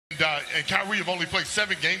and Kyrie have only played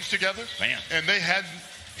 7 games together. Man. And they hadn't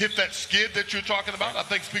hit that skid that you're talking about. I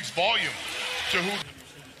think speaks volume to who.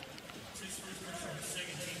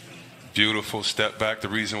 Beautiful step back. The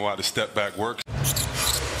reason why the step back works.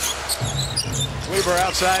 Weaver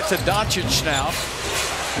outside to Doncic now,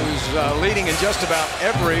 who's leading in just about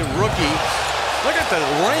every rookie. Look at the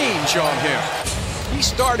range on him. He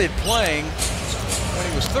started playing when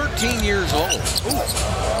he was 13 years old. Ooh.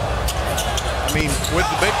 I mean, with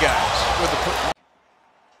the big guys. With the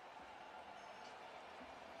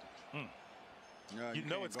You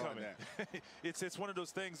know it's coming. it's one of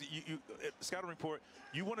those things. You scouting report.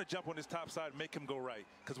 You want to jump on his top side and make him go right.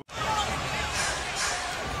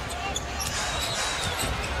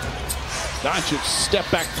 Doncic step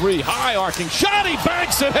back 3, high arcing shot. He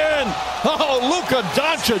banks it in. Oh, Luka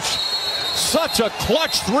Doncic, such a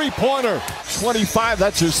clutch 3-pointer. 25.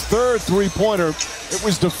 That's his 3rd 3-pointer. It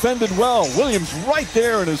was defended well. Williams right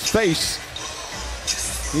there in his face.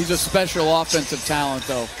 He's a special offensive talent,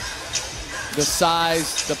 though. The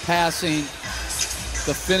size, the passing,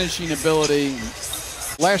 the finishing ability.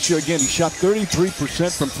 Last year, again, he shot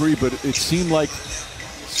 33% from 3, but it seemed like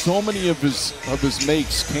so many of his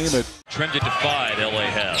makes came at. Trended to 5,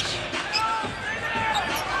 LA has.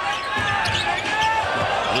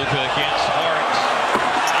 Luka against Hart.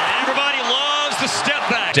 Everybody loves the step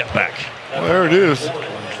back. Step back. Well, there it is.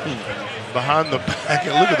 Behind the back,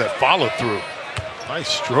 and look at that follow through. Nice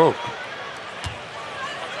stroke.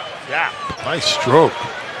 Yeah, nice stroke.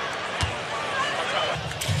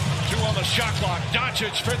 2 on the shot clock.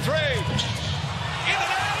 Doncic for 3. In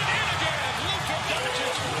and out and in again. Luka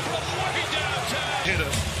Doncic from way downtown.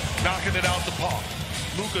 Hitter knocking it out the park.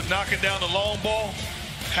 Luka knocking down the long ball,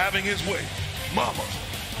 having his way. Mama,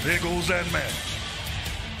 there goes that man.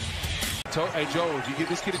 Hey, Joe, if you give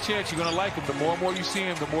this kid a chance, you're going to like him. The more and more you see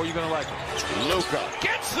him, the more you're going to like him. Luka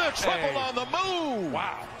gets the triple on the move.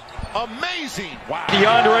 Wow. Amazing. Wow.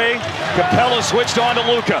 DeAndre Capella switched on to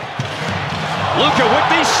Luka. Luka with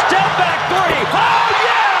the step back 3. Oh,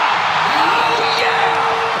 yeah! Oh,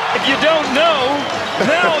 yeah! If you don't know,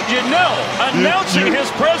 now you know. Announcing his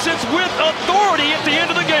presence with authority at the end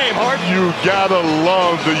of the game, Hart. You gotta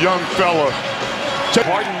love the young fella.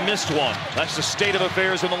 Harden missed one. That's the state of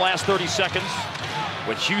affairs in the last 30 seconds.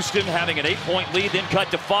 With Houston having an 8-point lead, then cut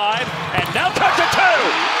to 5, and now cut to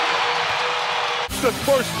 2. The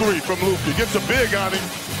first 3 from Luka. Gets a big on him.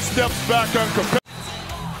 Steps back on Capella.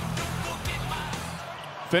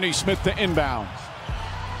 Finney-Smith to inbound.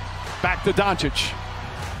 Back to Doncic.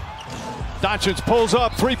 Doncic pulls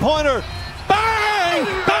up, 3-pointer. Bang!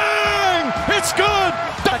 Bang! It's good!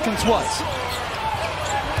 Seconds was.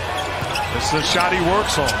 This is a shot he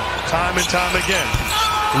works on time and time again.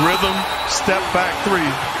 Rhythm, step back 3.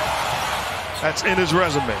 That's in his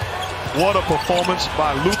resume. What a performance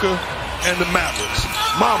by Luka and the Mavericks.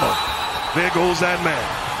 Mama, there goes that man.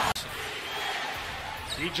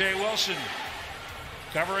 DJ Wilson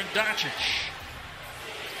covering Doncic.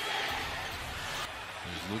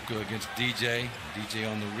 There's Luka against DJ. DJ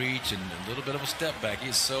on the reach and a little bit of a step back.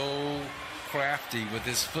 He's so crafty with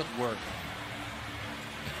his footwork.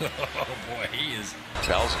 Oh boy, he is.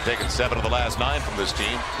 Pels have taken 7 of the last 9 from this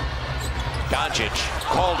team. Doncic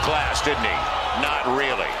called glass, didn't he? Not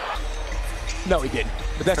really. No, he didn't.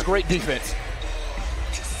 But that's great defense.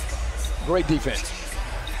 Great defense.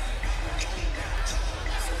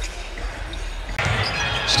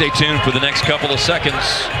 Stay tuned for the next couple of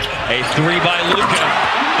seconds. A 3 by Luka.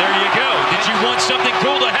 There you go. Did you want something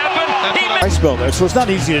cool to happen? Ice builder, so it's not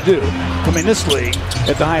easy to do. I mean, this league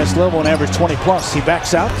at the highest level, an average 20+. He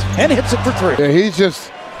backs out and hits it for 3. Yeah, he's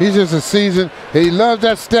just a seasoned. He loves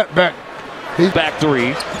that step back. Back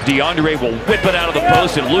 3. DeAndre will whip it out of the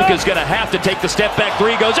post, and Luka's going to have to take the step back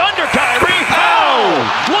 3. Goes under Kyrie. Oh!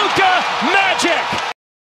 Luka